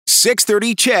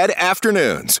6:30 CHED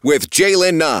Afternoons with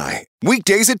Jaylen Nye.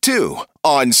 Weekdays at 2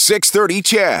 on 6:30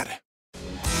 CHED.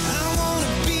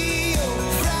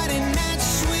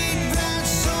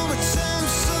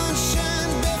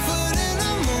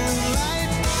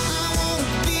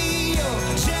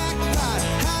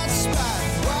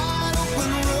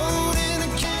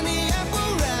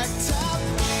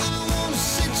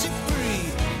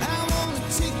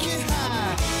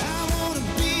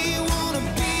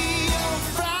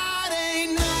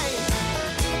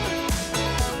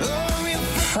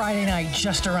 Friday night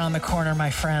just around the corner, my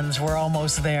friends. We're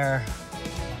almost there.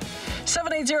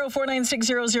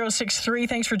 780-496-0063.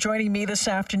 Thanks for joining me this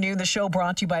afternoon. The show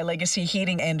brought to you by Legacy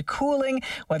Heating and Cooling.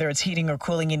 Whether it's heating or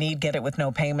cooling you need, get it with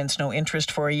no payments, no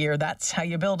interest for a year. That's how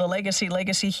you build a legacy.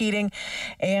 Legacy Heating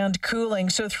and Cooling.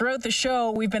 So throughout the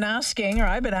show, I've been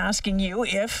asking you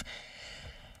if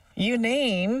you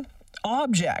name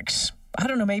objects. I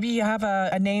don't know, maybe you have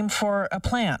a name for a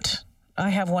plant. I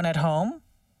have one at home.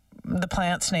 The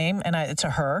plant's name, and it's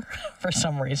a her for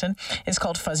some reason, is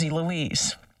called Fuzzy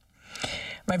Louise.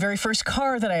 My very first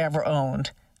car that I ever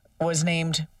owned was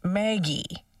named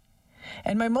Maggie.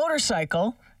 And my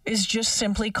motorcycle is just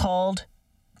simply called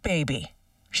Baby.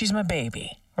 She's my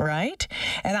baby, right?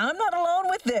 And I'm not alone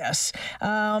with this.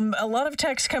 A lot of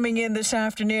texts coming in this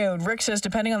afternoon. Rick says,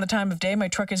 depending on the time of day, my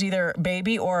truck is either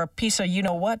Baby or a piece of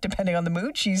you-know-what, depending on the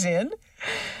mood she's in.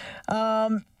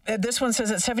 This one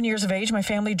says, at 7 years of age, my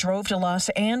family drove to Los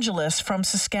Angeles from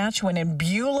Saskatchewan in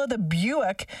Beulah the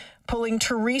Buick, pulling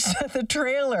Teresa the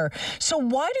trailer. So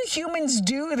why do humans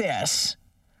do this?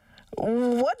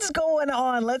 What's going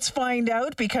on? Let's find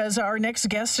out, because our next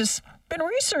guest has been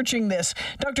researching this.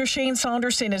 Dr. Shane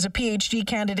Saunderson is a PhD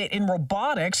candidate in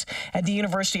robotics at the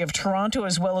University of Toronto,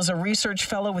 as well as a research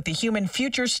fellow with the Human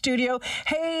Future Studio.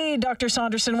 Hey, Dr.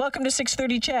 Saunderson, welcome to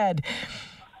 630 CHED.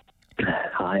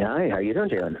 Hi. How are you doing,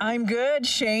 Jaylen? I'm good,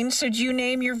 Shane. So do you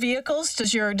name your vehicles?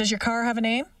 Does your car have a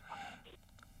name?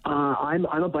 I'm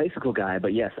a bicycle guy,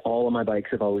 but yes, all of my bikes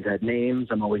have always had names.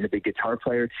 I'm always a big guitar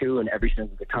player too, and every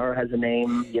single guitar has a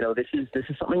name. You know, this is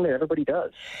something that everybody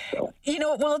does. So. You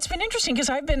know, well, it's been interesting because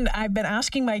I've been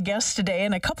asking my guests today,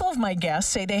 and a couple of my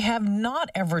guests say they have not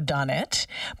ever done it,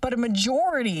 but a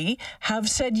majority have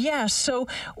said yes. So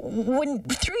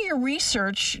through your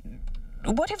research,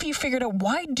 what have you figured out?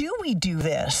 Why do we do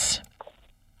this?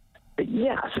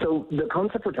 Yeah, so the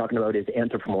concept we're talking about is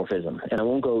anthropomorphism, and I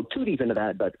won't go too deep into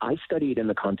that, but I studied in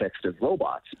the context of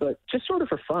robots. But just sort of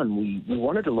for fun, we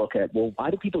wanted to look at, well,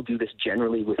 why do people do this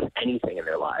generally with anything in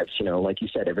their lives? You know, like you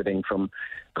said, everything from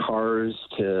cars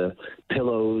to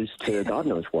pillows to God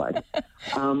knows what.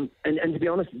 And to be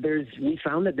honest, we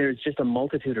found that there's just a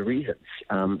multitude of reasons.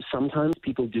 Sometimes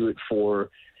people do it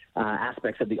for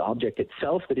aspects of the object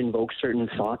itself that invoke certain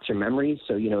thoughts or memories.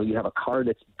 So, you know, you have a car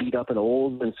that's beat up and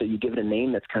old, and so you give it a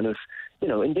name that's kind of, you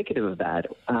know, indicative of that.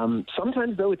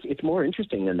 Sometimes, though, it's more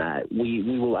interesting than that.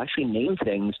 We will actually name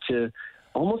things to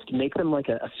almost make them like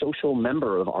a social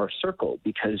member of our circle,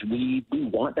 because we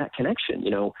want that connection.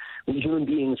 You know, we human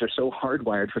beings are so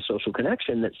hardwired for social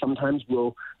connection that sometimes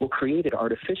we'll create it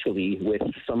artificially with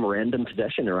some random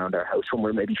possession around our house when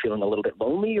we're maybe feeling a little bit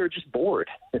lonely or just bored.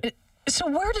 So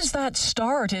where does that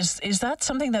start? Is that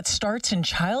something that starts in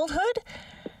childhood?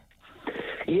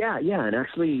 Yeah, and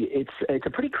actually it's a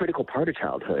pretty critical part of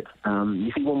childhood.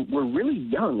 You see, when we're really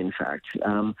young, in fact,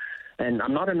 and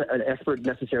I'm not an expert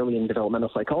necessarily in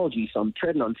developmental psychology, so I'm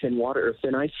treading on thin water or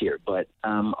thin ice here, but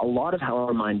a lot of how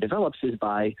our mind develops is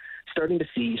by starting to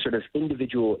see sort of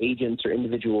individual agents or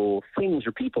individual things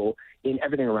or people in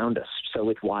everything around us. So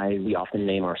it's why we often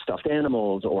name our stuffed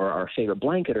animals or our favorite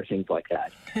blanket or things like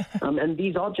that. And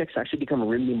these objects actually become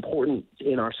really important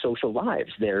in our social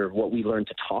lives. They're what we learn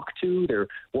to talk to. They're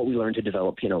what we learn to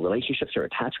develop, you know, relationships or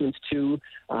attachments to,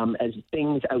 as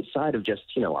things outside of just,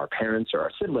 you know, our parents or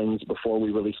our siblings before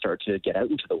we really start to get out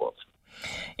into the world.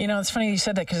 You know, it's funny you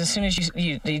said that, because as soon as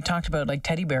you talked about like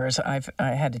teddy bears, I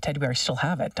had a teddy bear. I still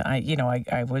have it.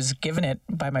 I was given it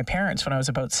by my parents when I was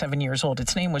about 7 years old.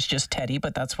 Its name was just Teddy,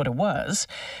 but that's what it was.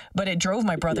 But it drove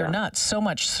my brother nuts, so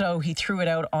much so he threw it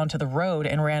out onto the road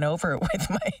and ran over it with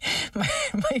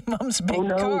my mom's big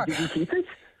car. Did you keep it?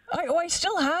 I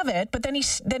still have it, but then he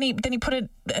put it.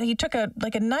 He took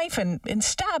a knife and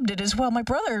stabbed it as well. My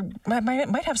brother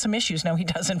might have some issues. No, he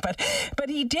doesn't, but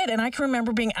he did, and I can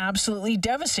remember being absolutely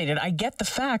devastated. I get the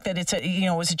fact that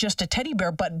it was just a teddy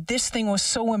bear, but this thing was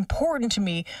so important to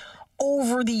me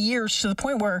over the years, to the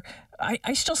point where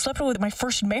I still slept with my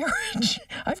first marriage.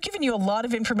 I've given you a lot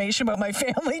of information about my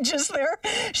family just there,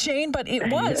 Shane, but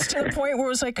it was to the point where it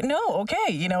was like, no,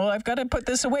 okay, I've got to put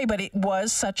this away, but it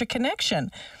was such a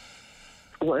connection.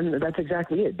 Well, and that's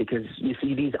exactly it, because you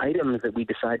see these items that we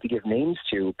decide to give names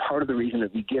to, part of the reason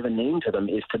that we give a name to them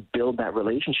is to build that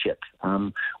relationship.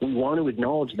 We want to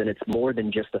acknowledge that it's more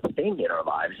than just a thing in our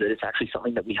lives, that it's actually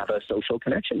something that we have a social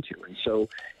connection to. And so,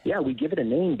 yeah, we give it a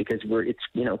name because it's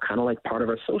kind of like part of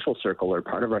our social circle or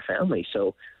part of our family.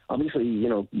 So obviously,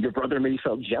 your brother maybe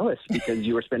felt jealous because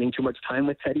you were spending too much time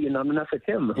with Teddy and not enough with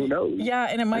him. Who knows? Yeah,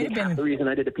 and it might have been the reason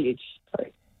I did a PhD.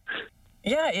 Sorry.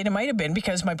 Yeah, and it might have been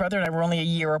because my brother and I were only a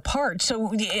year apart.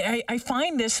 So I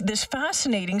find this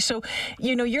fascinating. So,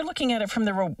 you're looking at it from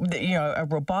a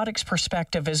robotics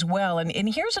perspective as well. And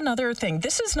here's another thing.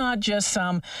 This is not just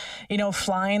some,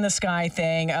 fly in the sky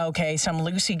thing. Okay, some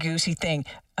loosey-goosey thing.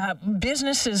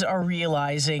 Businesses are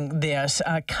realizing this.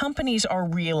 Companies are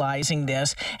realizing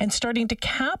this and starting to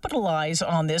capitalize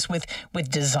on this with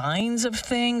designs of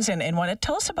things. And want to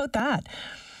tell us about that.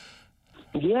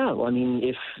 Yeah, well, I mean,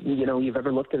 if, you've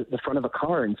ever looked at the front of a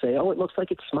car and say, oh, it looks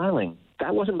like it's smiling.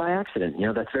 That wasn't by accident.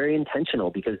 That's very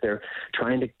intentional because they're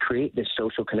trying to create this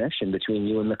social connection between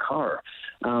you and the car.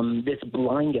 This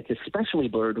line gets especially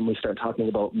blurred when we start talking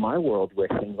about my world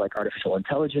with things like artificial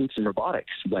intelligence and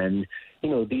robotics, when,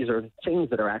 these are things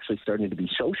that are actually starting to be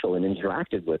social and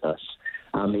interactive with us.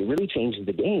 It really changes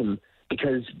the game,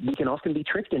 because we can often be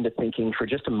tricked into thinking for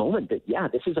just a moment that, yeah,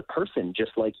 this is a person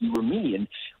just like you or me. And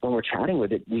when we're chatting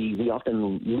with it, we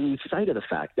often lose sight of the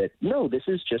fact that, no, this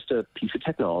is just a piece of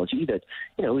technology that,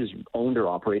 is owned or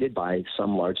operated by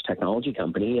some large technology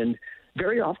company. And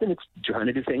very often it's trying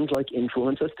to do things like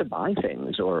influence us to buy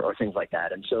things or things like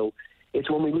that. And so it's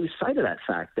when we lose sight of that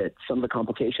fact that some of the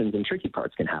complications and tricky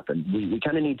parts can happen. We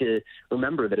kind of need to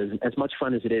remember that as much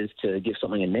fun as it is to give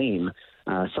something a name,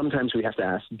 sometimes we have to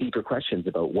ask deeper questions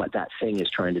about what that thing is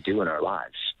trying to do in our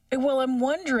lives. Well, I'm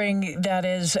wondering that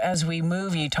as we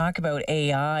move, you talk about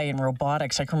AI and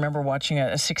robotics. I can remember watching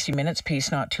a 60 Minutes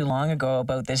piece not too long ago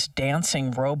about this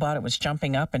dancing robot. It was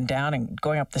jumping up and down and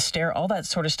going up the stair, all that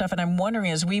sort of stuff. And I'm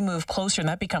wondering, as we move closer and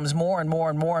that becomes more and more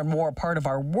and more and more a part of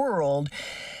our world,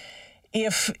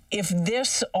 if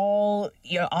this all,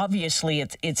 obviously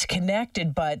it's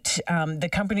connected, but the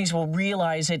companies will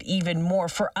realize it even more.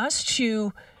 For us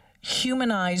to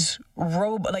humanize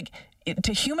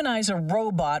to humanize a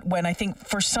robot, when I think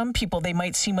for some people they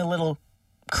might seem a little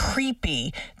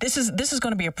creepy, this is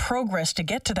going to be a progress to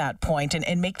get to that point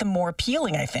and make them more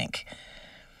appealing, I think.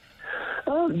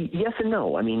 Oh, yes and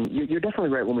no. I mean, you're definitely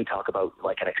right when we talk about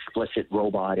like an explicit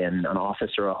robot in an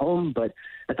office or a home, but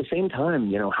at the same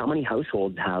time, how many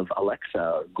households have Alexa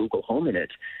or Google Home in it?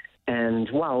 And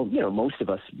while, most of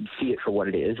us see it for what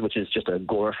it is, which is just a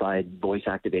glorified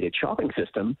voice-activated shopping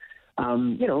system,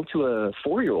 to a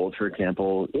 4-year-old, for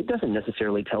example, it doesn't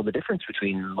necessarily tell the difference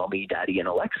between mommy, daddy, and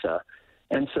Alexa.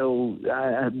 And so,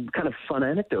 kind of fun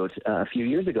anecdote, a few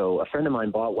years ago, a friend of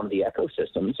mine bought one of the Echo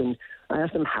systems, and I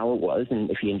asked him how it was and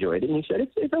if he enjoyed it, and he said,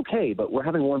 it's okay, but we're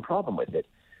having one problem with it,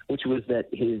 which was that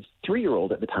his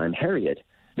 3-year-old at the time, Harriet,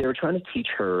 they were trying to teach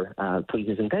her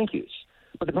pleases and thank yous.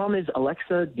 But the problem is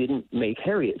Alexa didn't make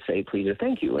Harriet say please or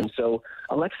thank you, and so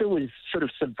Alexa was sort of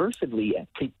subversively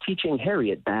teaching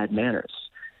Harriet bad manners.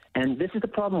 And this is the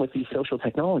problem with these social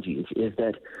technologies, is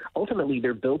that ultimately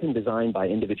they're built and designed by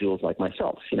individuals like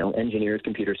myself, engineers,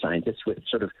 computer scientists with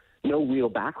sort of no real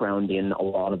background in a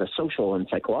lot of the social and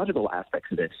psychological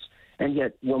aspects of this. And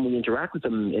yet when we interact with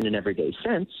them in an everyday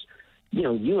sense,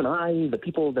 you and I, the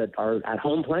people that are at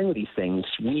home playing with these things,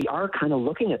 we are kind of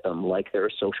looking at them like they're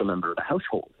a social member of the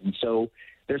household. And so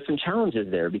there's some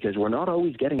challenges there because we're not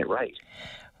always getting it right.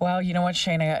 Well, you know what,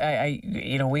 Shane?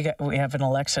 We have an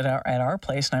Alexa at our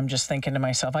place, and I'm just thinking to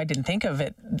myself, I didn't think of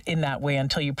it in that way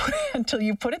until you put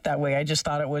it that way. I just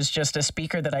thought it was just a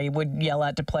speaker that I would yell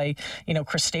at to play,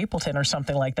 Chris Stapleton or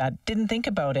something like that. Didn't think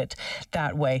about it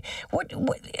that way. What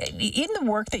in the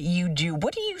work that you do?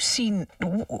 What do you see?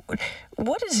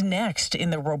 What is next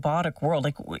in the robotic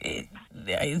world?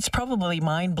 It's probably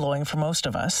mind blowing for most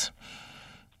of us.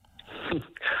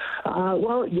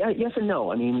 Well, yeah, yes and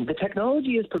no. I mean, the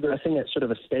technology is progressing at sort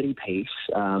of a steady pace.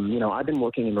 I've been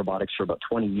working in robotics for about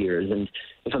 20 years, and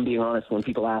if I'm being honest, when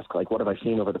people ask, what have I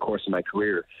seen over the course of my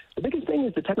career, the biggest thing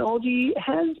is the technology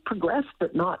has progressed,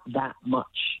 but not that much.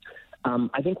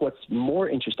 I think what's more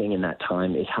interesting in that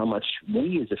time is how much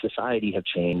we as a society have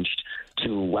changed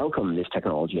to welcome this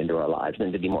technology into our lives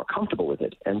and to be more comfortable with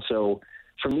it. And so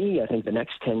for me, I think the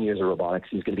next 10 years of robotics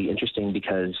is going to be interesting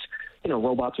because,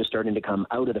 robots are starting to come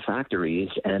out of the factories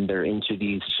and they're into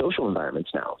these social environments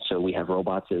now. So we have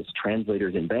robots as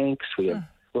translators in banks. We have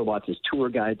robots as tour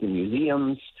guides in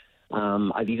museums.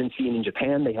 I've even seen in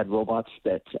Japan, they had robots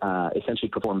that essentially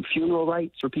perform funeral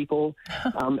rites for people.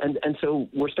 And so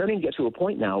we're starting to get to a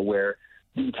point now where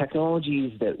the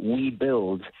technologies that we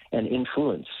build and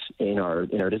influence in our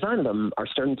design of them are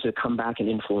starting to come back and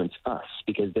influence us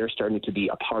because they're starting to be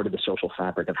a part of the social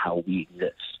fabric of how we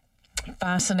exist.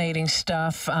 Fascinating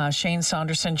stuff. Shane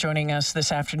Saunderson joining us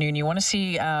this afternoon. You want to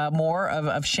see more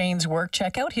of Shane's work?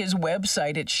 Check out his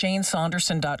website at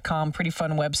shanesaunderson.com. Pretty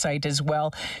fun website as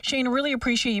well. Shane, really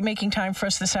appreciate you making time for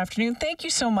us this afternoon. Thank you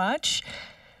so much.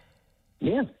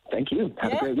 Yeah, thank you.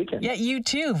 Have a great weekend. Yeah, you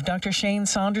too. Dr. Shane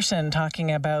Saunderson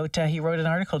talking about, he wrote an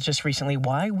article just recently,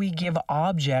 why we give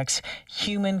objects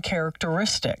human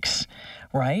characteristics,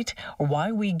 right? Or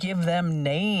why we give them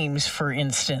names, for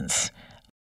instance.